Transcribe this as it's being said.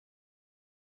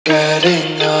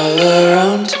Getting all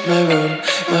around my room,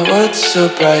 my world's so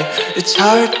bright, it's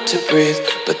hard to breathe,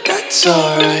 but that's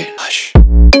alright. Hush.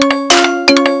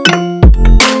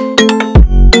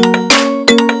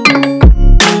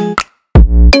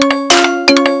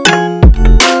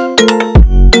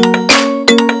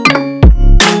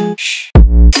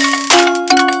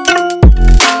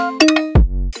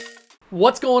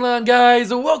 What's going on,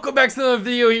 guys? Welcome back to another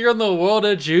video here on the World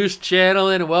of Juice channel,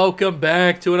 and welcome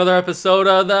back to another episode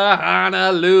of the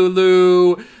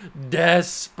Honolulu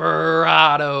Desperados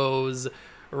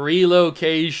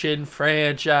Relocation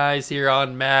franchise here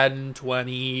on Madden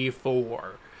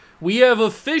 24. We have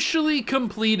officially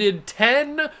completed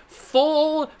 10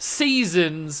 full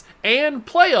seasons and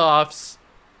playoffs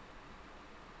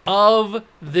of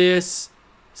this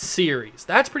series.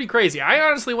 That's pretty crazy. I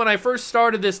honestly, when I first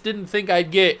started this, didn't think I'd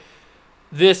get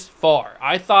this far.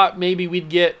 I thought maybe we'd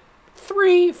get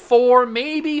 3, 4,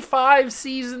 maybe 5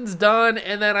 seasons done,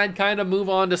 and then I'd kind of move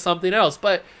on to something else.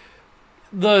 But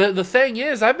the thing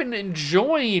is, I've been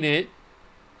enjoying it,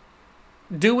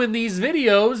 doing these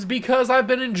videos, because I've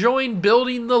been enjoying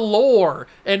building the lore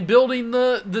and building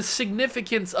the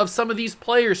significance of some of these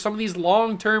players, some of these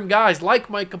long-term guys like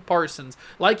Micah Parsons,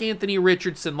 like Anthony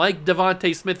Richardson, like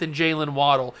Devontae Smith and Jalen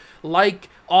Waddle, like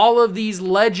all of these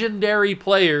legendary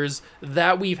players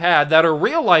that we've had that are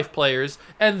real-life players,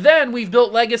 and then we've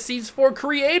built legacies for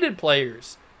created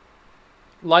players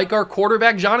like our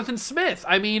quarterback Jonathan Smith.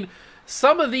 I mean,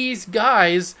 some of these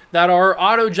guys that are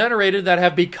auto-generated that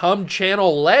have become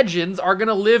channel legends are going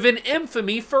to live in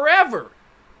infamy forever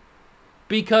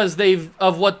because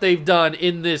of what they've done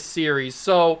in this series.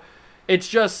 So it's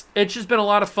just been a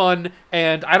lot of fun,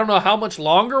 and I don't know how much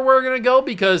longer we're going to go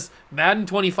because Madden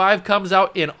 25 comes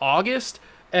out in August,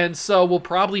 and so we'll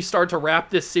probably start to wrap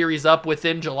this series up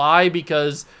within July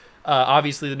because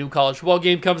obviously the new college football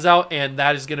game comes out, and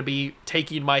that is going to be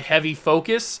taking my heavy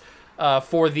focus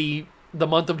for the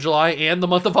month of July and the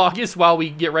month of August while we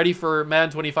get ready for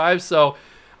Madden 25. So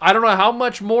I don't know how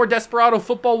much more Desperado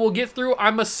football we'll get through.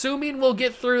 I'm assuming we'll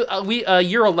get through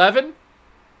year 11.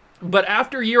 But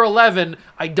after year 11,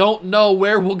 I don't know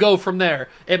where we'll go from there.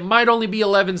 It might only be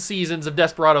 11 seasons of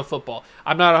Desperado football.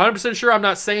 I'm not 100% sure. I'm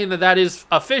not saying that that is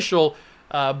official,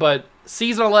 but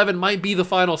season 11 might be the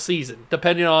final season,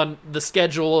 depending on the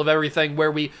schedule of everything,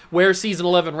 where season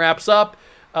 11 wraps up,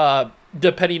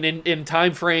 depending in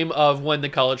time frame of when the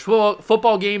college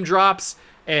football game drops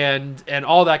and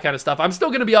all that kind of stuff. I'm still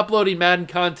going to be uploading Madden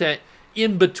content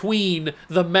in between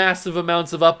the massive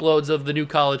amounts of uploads of the new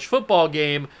college football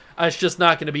game. It's just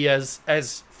not going to be as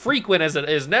frequent as it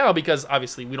is now because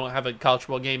obviously we don't have a college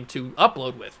football game to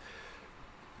upload with.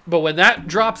 But when that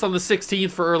drops on the 16th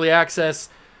for early access,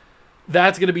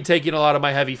 that's going to be taking a lot of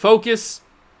my heavy focus.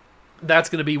 That's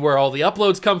going to be where all the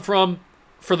uploads come from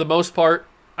for the most part.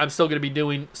 I'm still going to be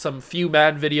doing some few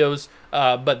Madden videos,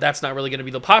 but that's not really going to be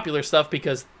the popular stuff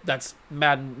because that's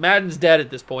Madden's dead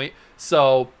at this point.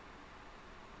 So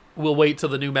we'll wait till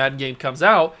the new Madden game comes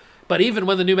out. But even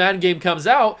when the new Madden game comes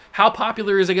out, how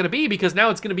popular is it going to be? Because now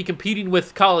it's going to be competing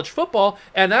with college football,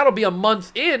 and that'll be a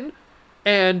month in.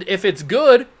 And if it's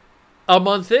good, a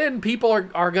month in, people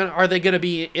are they going to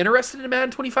be interested in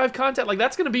Madden 25 content? Like,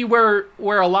 that's going to be where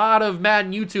a lot of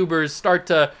Madden YouTubers start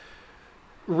to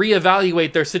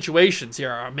reevaluate their situations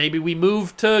here. Maybe we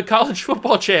move to college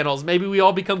football channels. Maybe we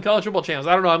all become college football channels.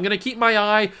 I don't know. I'm going to keep my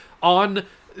eye on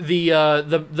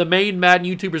the main Madden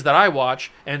YouTubers that I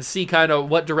watch and see kind of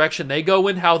what direction they go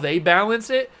in, how they balance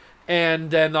it,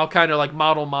 and then I'll kind of like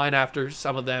model mine after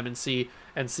some of them and see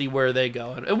where they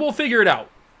go, and we'll figure it out.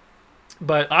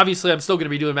 But obviously, I'm still going to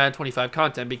be doing Madden 25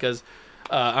 content because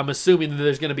I'm assuming that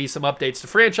there's going to be some updates to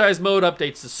franchise mode,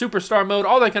 updates to superstar mode,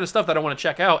 all that kind of stuff that I want to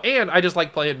check out. And I just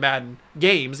like playing Madden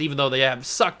games, even though they have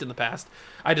sucked in the past.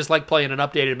 I just like playing an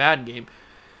updated Madden game.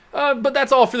 But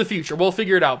that's all for the future. We'll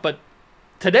figure it out. But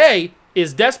today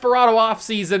is Desperado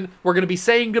offseason. We're going to be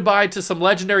saying goodbye to some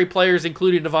legendary players,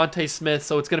 including Devontae Smith.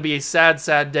 So it's going to be a sad,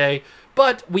 sad day.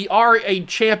 But we are a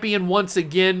champion once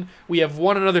again. We have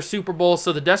won another Super Bowl.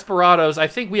 So the Desperados, I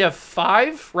think we have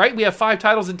 5, right? We have 5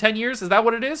 titles in 10 years. Is that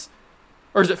what it is?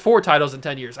 Or is it 4 titles in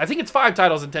 10 years? I think it's 5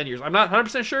 titles in 10 years. I'm not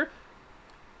 100% sure.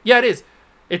 Yeah, it is.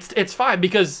 It's 5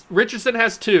 because Richardson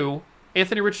has 2.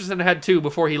 Anthony Richardson had 2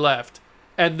 before he left.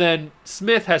 And then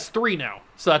Smith has 3 now.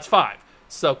 So that's 5.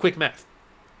 So quick math.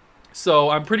 So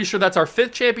I'm pretty sure that's our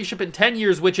 5th championship in 10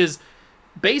 years, which is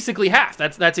basically half.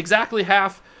 That's exactly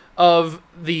half of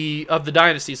the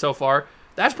dynasty so far.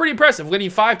 That's pretty impressive. Winning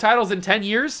 5 titles in 10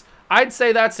 years, I'd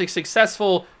say that's a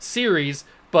successful series,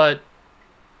 but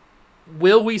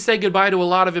Will we say goodbye to a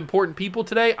lot of important people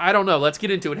today? I don't know. Let's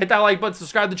get into it. Hit that like button,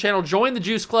 subscribe to the channel, join the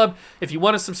Juice Club. If you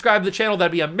want to subscribe to the channel,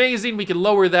 that'd be amazing. We can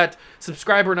lower that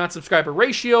subscriber, not subscriber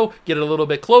ratio, get it a little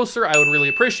bit closer. I would really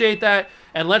appreciate that.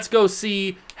 And let's go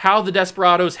see how the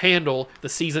Desperados handle the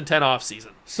Season 10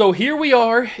 offseason. So here we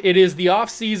are. It is the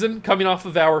offseason coming off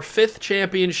of our 5th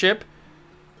championship.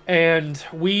 And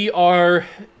we are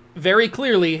very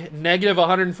clearly negative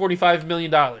 $145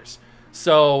 million.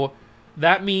 So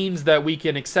that means that we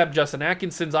can accept Justin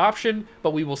Atkinson's option,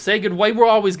 but we will say goodbye. We're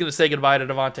always going to say goodbye to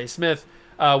Devontae Smith.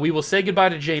 We will say goodbye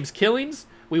to James Killings.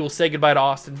 We will say goodbye to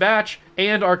Austin Batch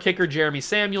and our kicker, Jeremy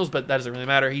Samuels, but that doesn't really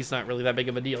matter. He's not really that big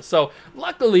of a deal. So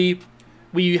luckily,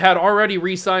 we had already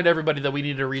re-signed everybody that we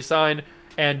needed to re-sign,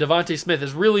 and Devontae Smith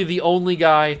is really the only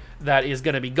guy that is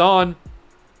going to be gone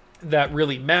that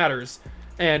really matters.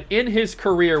 And in his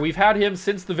career, we've had him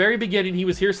since the very beginning. He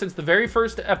was here since the very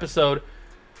first episode.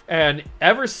 And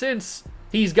ever since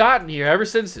he's gotten here, ever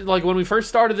since like when we first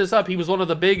started this up, he was one of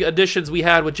the big additions we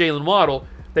had with Jalen Waddle.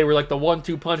 They were like the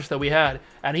 1-2 punch that we had.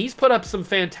 And he's put up some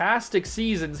fantastic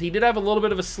seasons. He did have a little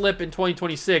bit of a slip in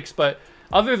 2026, but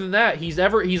other than that, he's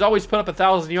always put up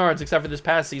 1,000 yards except for this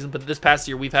past season. But this past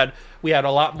year we had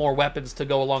a lot more weapons to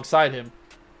go alongside him.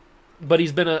 But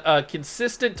he's been a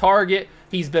consistent target.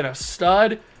 He's been a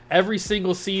stud every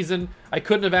single season. I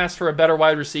couldn't have asked for a better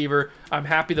wide receiver. I'm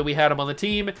happy that we had him on the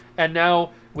team. And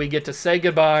now we get to say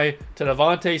goodbye to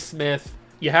Devontae Smith.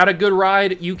 You had a good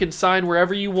ride. You can sign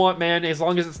wherever you want, man, as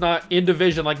long as it's not in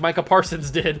division like Micah Parsons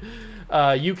did.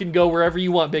 You can go wherever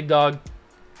you want, big dog.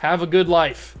 Have a good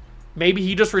life. Maybe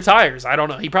he just retires. I don't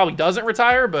know. He probably doesn't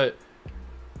retire, but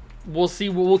we'll see.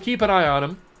 We'll keep an eye on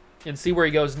him and see where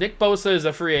he goes. Nick Bosa is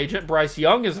a free agent. Bryce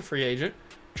Young is a free agent.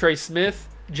 Trey Smith,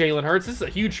 Jalen Hurts. This is a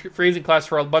huge free agent class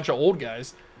for a bunch of old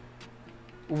guys.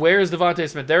 Where's Devontae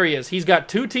Smith? There he is. He's got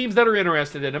 2 teams that are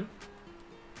interested in him.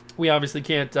 We obviously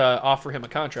can't offer him a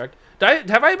contract.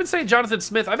 Have I been saying Jonathan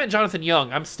Smith? I meant Jonathan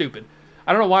Young. I'm stupid.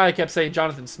 I don't know why I kept saying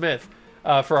Jonathan Smith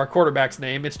for our quarterback's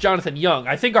name. It's Jonathan Young.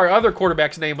 I think our other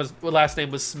quarterback's last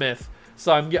name was Smith.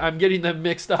 So I'm getting them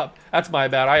mixed up. That's my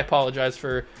bad. I apologize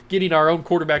for getting our own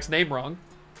quarterback's name wrong.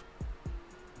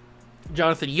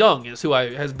 Jonathan Young is who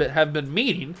I have been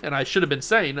meeting, and I should have been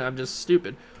saying. I'm just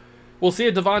stupid. We'll see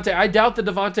if Devontae. I doubt that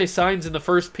Devontae signs in the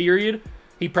first period.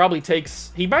 He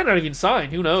might not even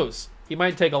sign. Who knows? He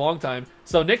might take a long time.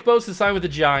 So Nick Bosa signed with the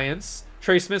Giants.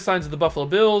 Trey Smith signs with the Buffalo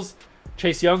Bills.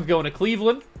 Chase Young's going to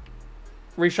Cleveland.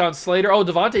 Rashawn Slater. Oh,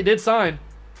 Devontae did sign.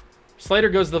 Slater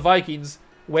goes to the Vikings.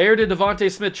 Where did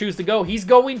Devontae Smith choose to go? He's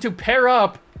going to pair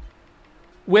up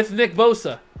with Nick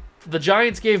Bosa. The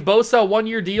Giants gave Bosa a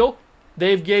 1-year deal.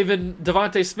 They've given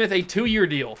Devontae Smith a 2-year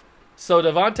deal. So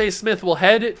Devontae Smith will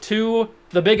head to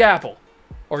the Big Apple.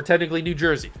 Or technically New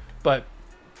Jersey. But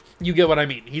you get what I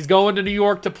mean. He's going to New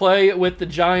York to play with the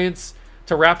Giants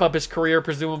to wrap up his career,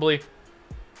 presumably.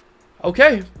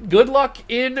 Okay, good luck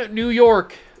in New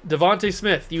York, Devontae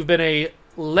Smith. You've been a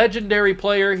legendary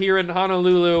player here in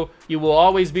Honolulu. You will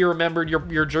always be remembered.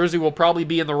 Your jersey will probably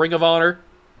be in the Ring of Honor.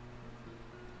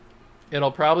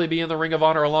 It'll probably be in the Ring of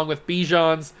Honor along with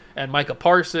Bijan's and Micah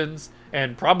Parsons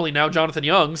and probably now Jonathan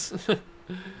Young's.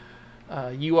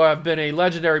 You have been a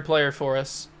legendary player for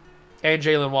us. And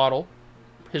Jalen Waddle.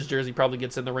 His jersey probably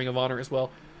gets in the Ring of Honor as well.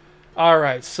 All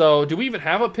right, so do we even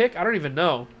have a pick? I don't even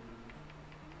know.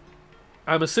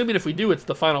 I'm assuming if we do, it's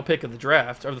the final pick of the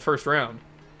draft, or the first round.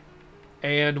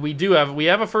 And we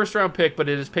have a first-round pick, but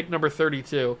it is pick number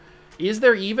 32. Is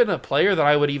there even a player that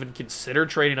I would even consider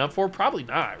trading up for? Probably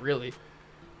not, really.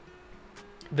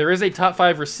 There is a top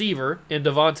 5 receiver in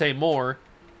Devontae Moore.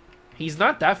 He's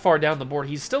not that far down the board.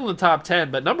 He's still in the top 10,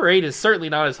 but number 8 is certainly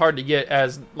not as hard to get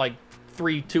as, like,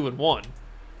 3, 2, and 1.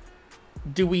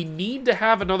 Do we need to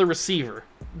have another receiver?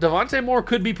 Devontae Moore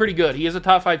could be pretty good. He is a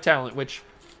top 5 talent, which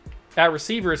at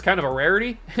receiver is kind of a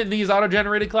rarity in these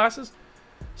auto-generated classes.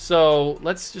 So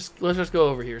let's just go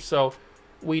over here. So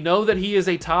we know that he is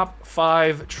a top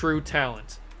 5 true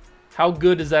talent. How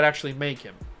good does that actually make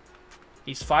him?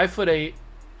 He's 5'8".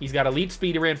 He's got elite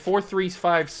speed. He ran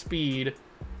 4.35 speed.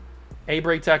 A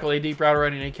break tackle, a deep route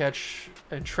running, a catch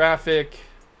in traffic.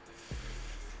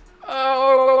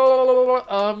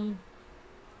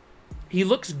 He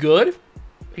looks good.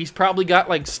 He's probably got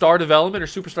like star development or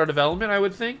superstar development, I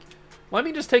would think. Let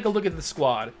me just take a look at the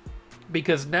squad.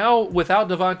 Because now, without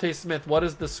Devontae Smith, what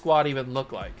does the squad even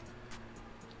look like?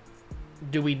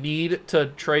 Do we need to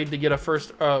trade to get a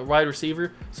first wide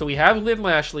receiver? So we have Lynn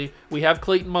Lashley, we have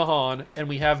Clayton Mahan, and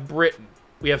we have Britton.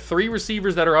 We have 3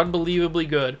 receivers that are unbelievably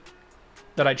good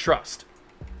that I trust.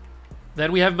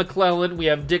 Then we have McClellan, we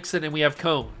have Dixon, and we have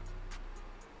Cone.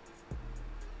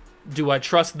 Do I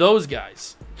trust those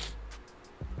guys?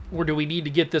 Or do we need to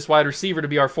get this wide receiver to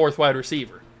be our fourth wide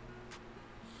receiver?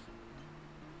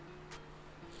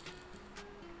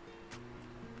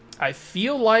 I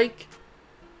feel like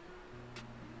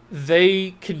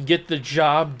they can get the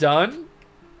job done.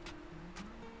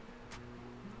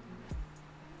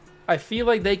 I feel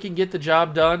like they can get the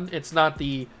job done. It's not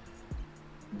the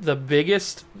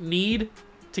biggest need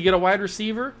to get a wide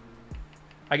receiver.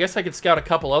 I guess I could scout a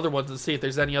couple other ones and see if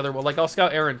there's any other. Well, like I'll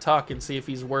scout Aaron Tuck and see if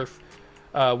he's worth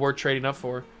trading up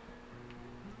for.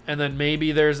 And then maybe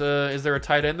is there a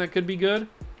tight end that could be good?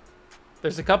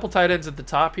 There's a couple tight ends at the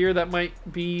top here that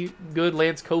might be good.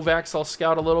 Lance Kovacs, I'll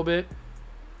scout a little bit.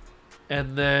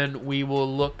 And then we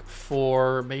will look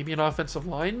for maybe an offensive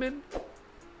lineman.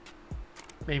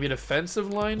 Maybe a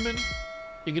defensive lineman.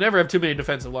 You can never have too many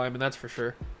defensive linemen, that's for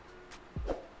sure.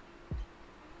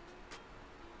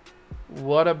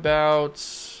 What about...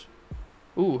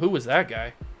 Ooh, who was that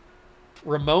guy?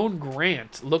 Ramon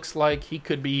Grant. Looks like he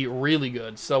could be really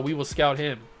good, so we will scout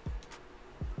him.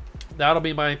 That'll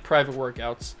be my private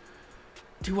workouts.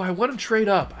 Do I want to trade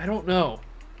up? I don't know.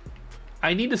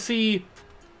 I need to see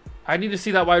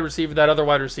that wide receiver, that other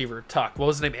wide receiver, Tuck. What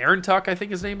was his name? Aaron Tuck, I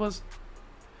think his name was.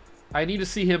 I need to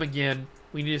see him again.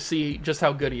 We need to see just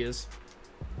how good he is.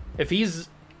 If he's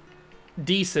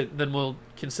decent, then we'll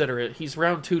consider it. He's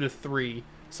round 2 to 3,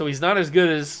 so he's not as good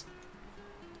as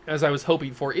I was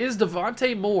hoping for. Is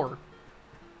Devontae Moore?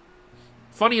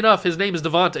 Funny enough, his name is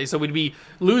Devontae, so we'd be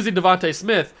losing Devontae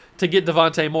Smith to get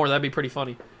Devontae Moore. That'd be pretty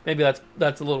funny. Maybe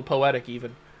that's a little poetic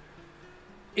even.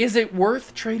 Is it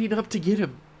worth trading up to get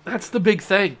him? That's the big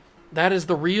thing. That is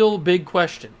the real big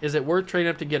question. Is it worth trading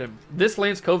up to get him? This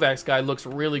Lance Kovacs guy looks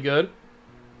really good.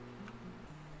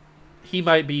 He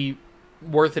might be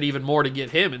worth it even more to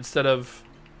get him instead of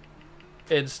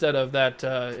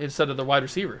the wide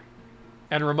receiver.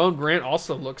 And Ramon Grant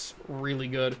also looks really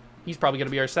good. He's probably going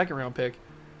to be our second round pick.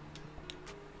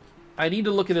 I need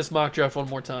to look at this mock draft one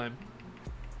more time.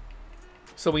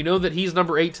 So we know that he's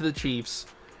number 8 to the Chiefs.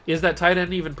 Is that tight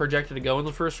end even projected to go in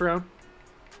the first round?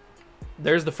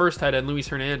 There's the first tight end, Luis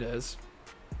Hernandez.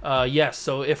 Yes,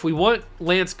 so if we want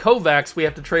Lance Kovacs, we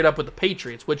have to trade up with the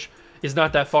Patriots, which is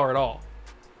not that far at all.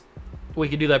 We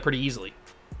can do that pretty easily.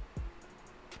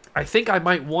 I think I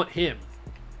might want him.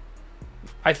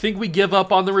 I think we give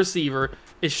up on the receiver.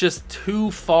 It's just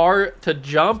too far to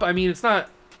jump. I mean, it's not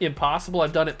impossible.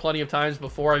 I've done it plenty of times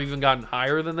before. I've even gotten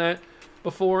higher than that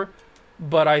before.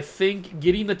 But I think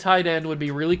getting the tight end would be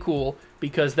really cool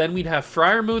because then we'd have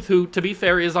Freiermuth, who, to be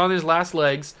fair, is on his last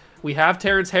legs. We have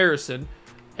Terrence Harrison,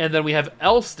 and then we have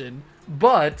Elston.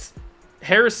 But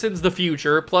Harrison's the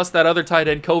future, plus that other tight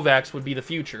end, Kovacs, would be the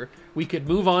future. We could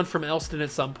move on from Elston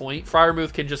at some point.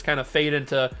 Freiermuth can just kind of fade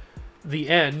into the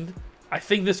end. I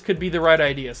think this could be the right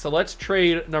idea. So let's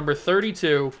trade number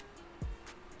 32,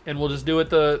 and we'll just do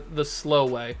it the slow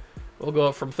way. We'll go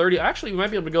up from 30. Actually, we might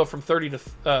be able to go from 32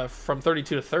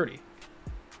 to 30,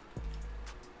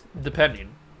 depending.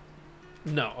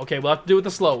 No, okay, we'll have to do it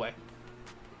the slow way.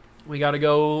 We got to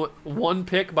go one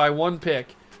pick by one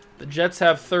pick. The Jets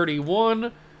have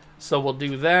 31, so we'll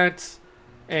do that.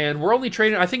 And we're only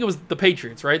trading. I think it was the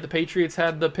Patriots, right? The Patriots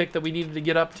had the pick that we needed to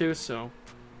get up to, so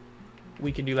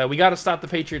we can do that. We got to stop the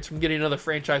Patriots from getting another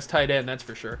franchise tight end, that's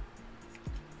for sure.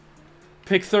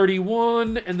 Pick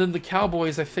 31, and then the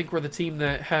Cowboys, I think, were the team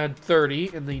that had 30,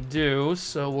 and they do.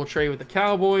 So we'll trade with the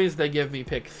Cowboys. They give me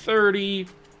pick 30.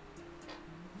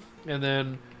 And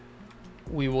then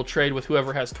we will trade with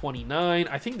whoever has 29.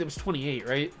 I think it was 28,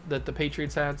 right, that the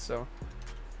Patriots had, so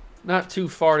not too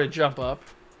far to jump up.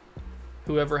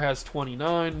 Whoever has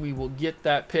 29, we will get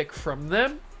that pick from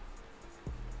them.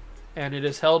 And it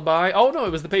is held by... Oh, no,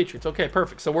 it was the Patriots. Okay,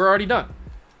 perfect. So we're already done.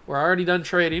 We're already done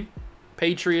trading.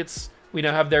 Patriots... We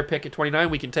now have their pick at 29.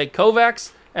 We can take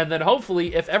Kovacs. And then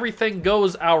hopefully, if everything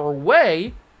goes our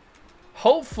way,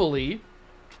 hopefully,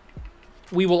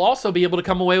 we will also be able to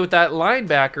come away with that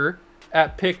linebacker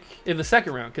at pick in the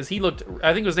second round. Because he looked,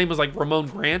 I think his name was like Ramon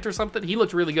Grant or something. He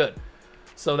looked really good.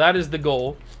 So that is the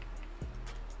goal.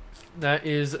 That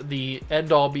is the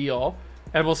end-all, be-all.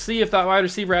 And we'll see if that wide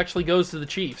receiver actually goes to the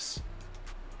Chiefs.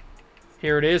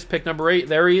 Here it is, pick number 8.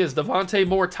 There he is, Devontae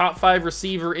Moore, top 5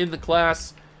 receiver in the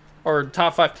class. Or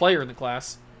top 5 player in the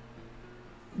class.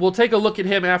 We'll take a look at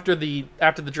him after the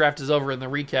draft is over in the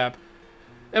recap.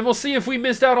 And we'll see if we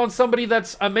missed out on somebody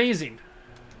that's amazing.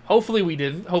 Hopefully we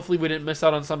didn't. Hopefully we didn't miss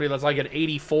out on somebody that's like an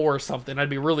 84 or something. I'd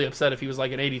be really upset if he was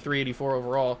like an 83, 84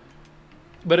 overall.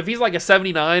 But if he's like a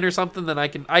 79 or something, then I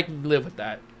can live with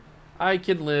that. I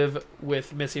can live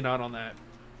with missing out on that.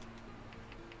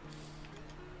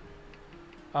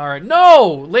 All right.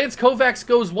 No! Lance Kovacs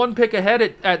goes one pick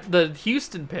ahead at the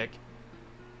Houston pick.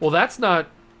 Well, that's not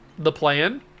the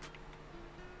plan.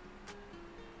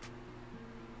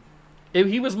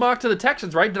 He was mocked to the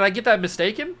Texans, right? Did I get that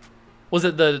mistaken? Was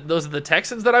it those are the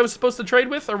Texans that I was supposed to trade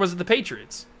with, or was it the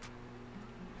Patriots?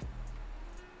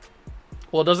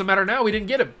 Well, it doesn't matter now. We didn't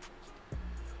get him.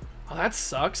 Oh, that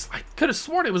sucks. I could have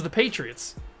sworn it was the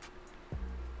Patriots.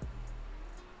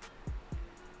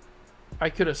 I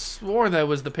could have sworn that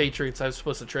was the Patriots I was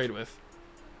supposed to trade with.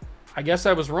 I guess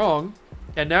I was wrong.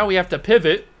 And now we have to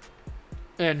pivot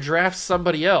and draft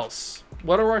somebody else.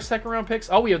 What are our second round picks?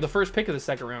 Oh, we have the first pick of the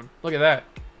second round. Look at that.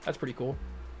 That's pretty cool.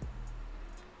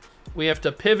 We have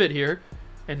to pivot here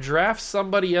and draft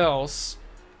somebody else.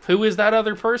 Who is that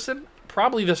other person?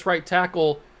 Probably this right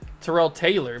tackle, Terrell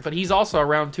Taylor, but he's also a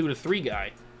round 2 to 3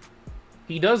 guy.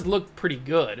 He does look pretty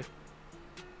good.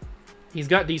 He's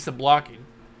got decent blocking.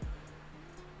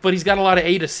 But he's got a lot of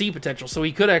A to C potential, so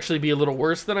he could actually be a little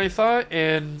worse than I thought,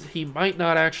 and he might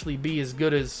not actually be as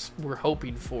good as we're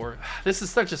hoping for. This is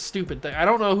such a stupid thing. I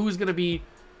don't know who's going to be,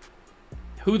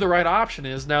 who the right option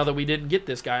is now that we didn't get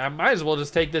this guy. I might as well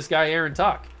just take this guy, Aaron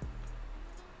Tuck.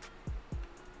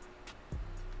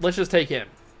 Let's just take him.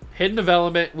 Hidden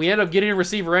development. We end up getting a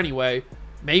receiver anyway.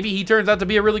 Maybe he turns out to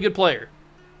be a really good player.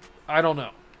 I don't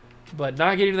know. But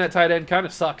not getting that tight end kind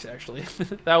of sucks, actually.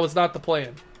 That was not the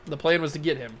plan. The plan was to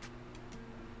get him.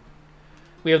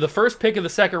 We have the first pick of the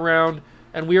second round,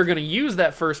 and we are going to use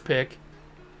that first pick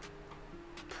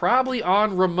probably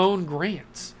on Ramon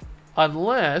Grant.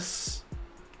 Unless...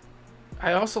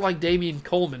 I also like Damian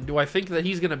Coleman. Do I think that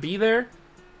he's going to be there?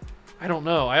 I don't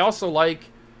know. I also like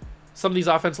some of these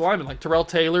offensive linemen. Like Terrell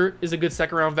Taylor is a good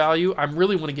second round value. I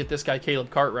really want to get this guy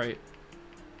Caleb Cartwright.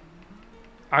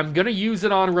 I'm going to use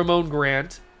it on Ramon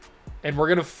Grant, and we're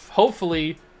going to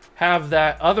hopefully have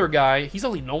that other guy. He's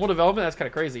only normal development. That's kind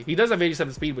of crazy. He does have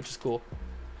 87 speed, which is cool.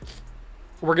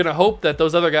 We're going to hope that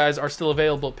those other guys are still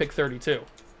available at pick 32.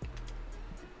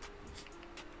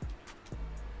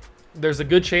 There's a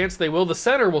good chance they will. The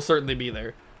center will certainly be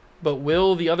there. But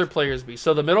will the other players be?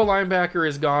 So the middle linebacker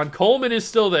is gone. Coleman is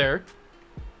still there.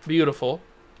 Beautiful.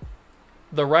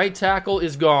 The right tackle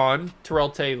is gone. Terrell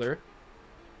Taylor.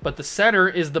 But the center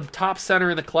is the top center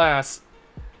in the class.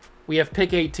 We have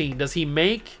pick 18. Does he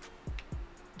make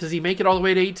it all the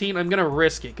way to 18? I'm going to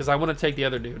risk it because I want to take the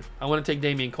other dude. I want to take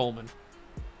Damian Coleman.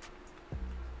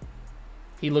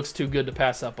 He looks too good to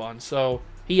pass up on. So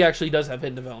he actually does have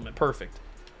hidden development. Perfect.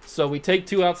 So we take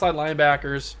 2 outside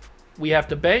linebackers. We have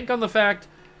to bank on the fact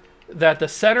that the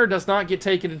center does not get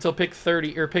taken until pick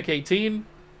 30 or pick 18.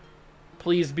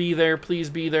 Please be there. Please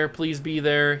be there. Please be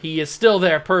there. He is still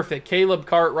there. Perfect. Caleb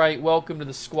Cartwright, welcome to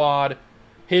the squad.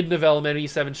 Hidden development,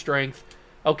 87 strength.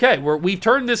 Okay, we've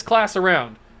turned this class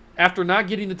around. After not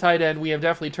getting the tight end, we have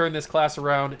definitely turned this class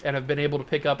around and have been able to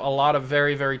pick up a lot of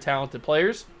very, very talented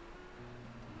players.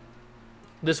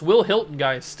 This Will Hilton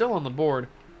guy is still on the board.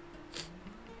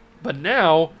 But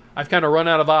now I've kind of run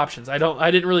out of options. I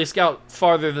didn't really scout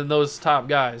farther than those top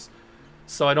guys.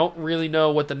 So I don't really know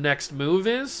what the next move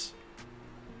is.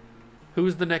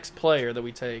 Who's the next player that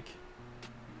we take?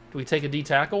 Do we take a D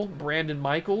tackle? Brandon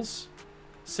Michaels,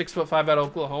 6'5" out of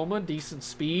Oklahoma, decent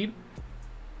speed.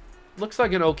 Looks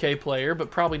like an okay player,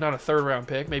 but probably not a third round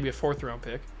pick, maybe a fourth round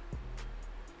pick.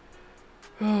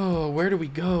 Oh, where do we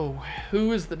go?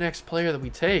 Who is the next player that we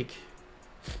take?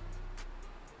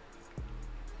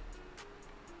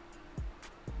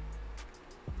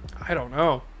 I don't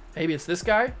know. Maybe it's this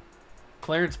guy?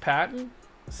 Clarence Patton?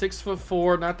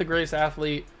 6'4", not the greatest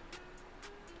athlete.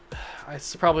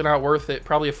 It's probably not worth it.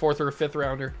 Probably a fourth or a fifth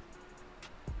rounder.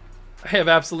 I have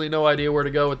absolutely no idea where to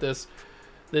go with this.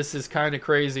 This is kind of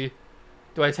crazy.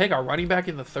 Do I take our running back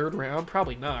in the third round?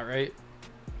 Probably not, right?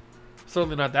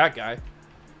 Certainly not that guy.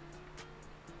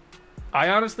 I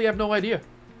honestly have no idea.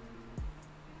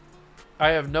 I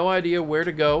have no idea where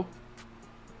to go.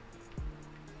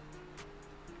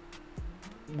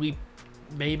 We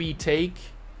maybe take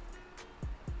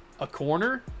a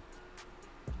corner,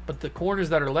 but the corners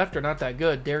that are left are not that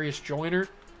good. Darius Joyner,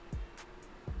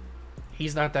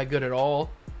 he's not that good at all.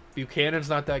 Buchanan's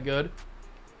not that good.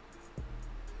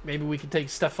 Maybe we could take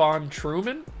Stephon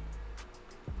Truman.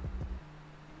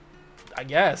 I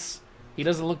guess. He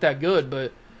doesn't look that good,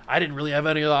 but I didn't really have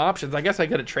any other options. I guess I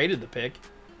could have traded the pick,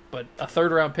 but a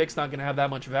third round pick's not going to have that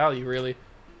much value, really.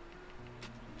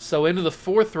 So into the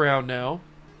fourth round now.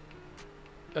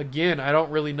 Again, I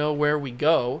don't really know where we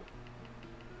go.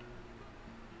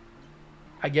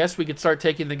 I guess we could start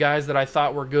taking the guys that I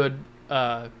thought were good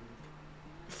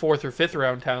fourth or fifth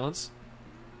round talents.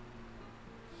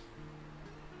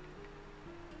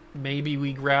 maybe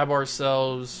we grab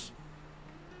ourselves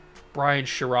Brian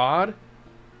Sherrod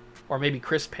or maybe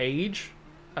Chris Page,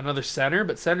 another center,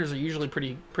 but centers are usually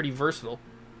pretty versatile.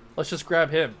 Let's just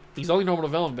grab him. He's only normal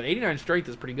development, but 89 strength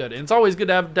is pretty good. And it's always good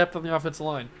to have depth on the offensive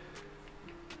line.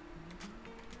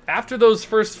 After those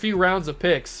first few rounds of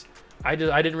picks, I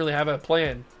didn't really have a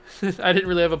plan. I didn't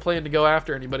really have a plan to go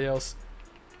after anybody else.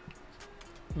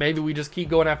 Maybe we just keep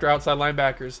going after outside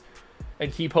linebackers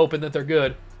and keep hoping that they're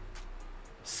good.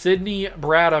 Sidney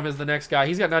Bradham is the next guy.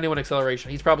 He's got 91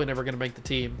 acceleration. He's probably never going to make the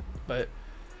team, but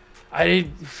I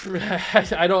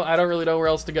don't really know where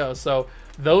else to go. So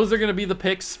those are going to be the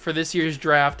picks for this year's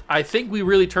draft. I think we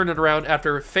really turned it around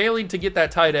after failing to get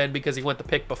that tight end because he went the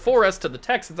pick before us to the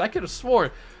Texans. I could have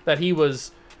sworn that he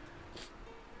was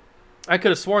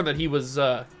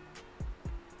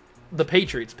the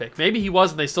Patriots pick. Maybe he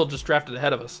was, and they still just drafted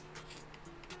ahead of us.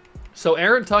 So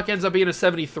Aaron Tuck ends up being a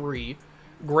 73.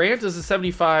 Grant is a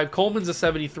 75. Coleman's a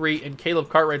 73. And Caleb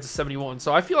Cartwright's a 71.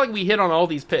 So I feel like we hit on all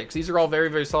these picks. These are all very,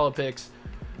 very solid picks.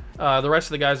 The rest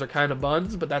of the guys are kind of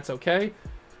buns, but that's okay.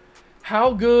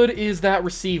 How good is that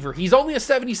receiver? He's only a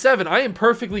 77. I am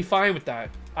perfectly fine with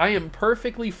that. I am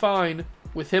perfectly fine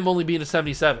with him only being a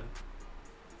 77.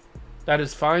 That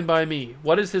is fine by me.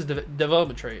 What is his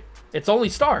development trait? It's only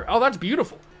star. Oh, that's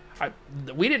beautiful.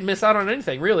 We didn't miss out on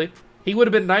anything, really. He would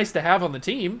have been nice to have on the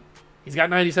team. He's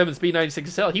got 97 speed, 96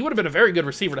 excel. He would have been a very good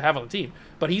receiver to have on the team.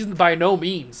 But he's by no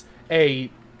means a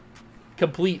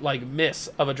complete, miss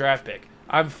of a draft pick.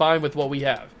 I'm fine with what we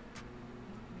have.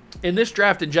 And this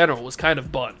draft in general was kind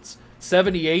of buns.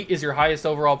 78 is your highest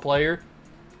overall player.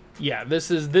 Yeah, this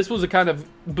was a kind of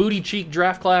booty cheek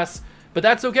draft class. But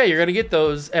that's okay. You're going to get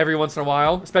those every once in a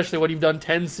while, especially when you've done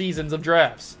 10 seasons of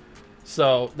drafts.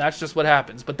 So that's just what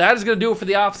happens. But that is going to do it for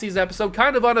the offseason episode.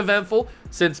 Kind of uneventful,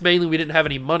 since mainly we didn't have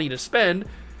any money to spend.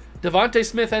 Devontae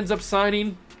Smith ends up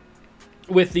signing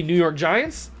with the New York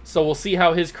Giants. So we'll see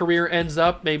how his career ends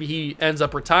up. Maybe he ends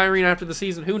up retiring after the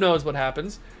season. Who knows what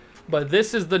happens. But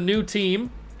this is the new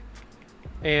team.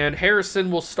 And Harrison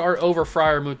will start over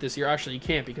Freiermuth this year. Actually, he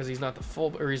can't because he's not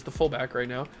he's the fullback right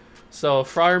now. So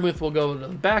Freiermuth will go to the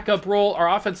backup role.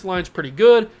 Our offensive line's pretty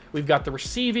good. We've got the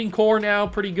receiving core now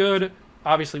pretty good.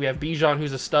 Obviously, we have Bijan,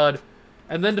 who's a stud.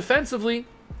 And then defensively,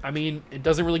 I mean, it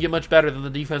doesn't really get much better than the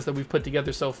defense that we've put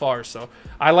together so far. So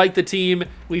I like the team.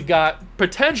 We've got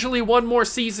potentially one more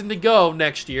season to go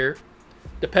next year,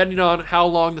 depending on how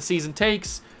long the season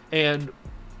takes. And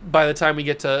by the time we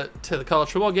get to the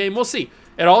college football game, we'll see.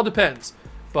 It all depends.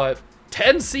 But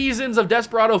 10 seasons of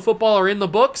Desperado football are in the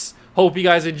books. Hope you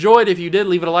guys enjoyed. If you did,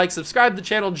 leave it a like, subscribe to the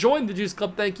channel, join the Juice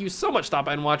Club. Thank you so much. Stop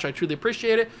by and watch. I truly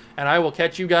appreciate it. And I will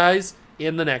catch you guys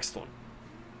in the next one.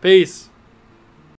 Peace.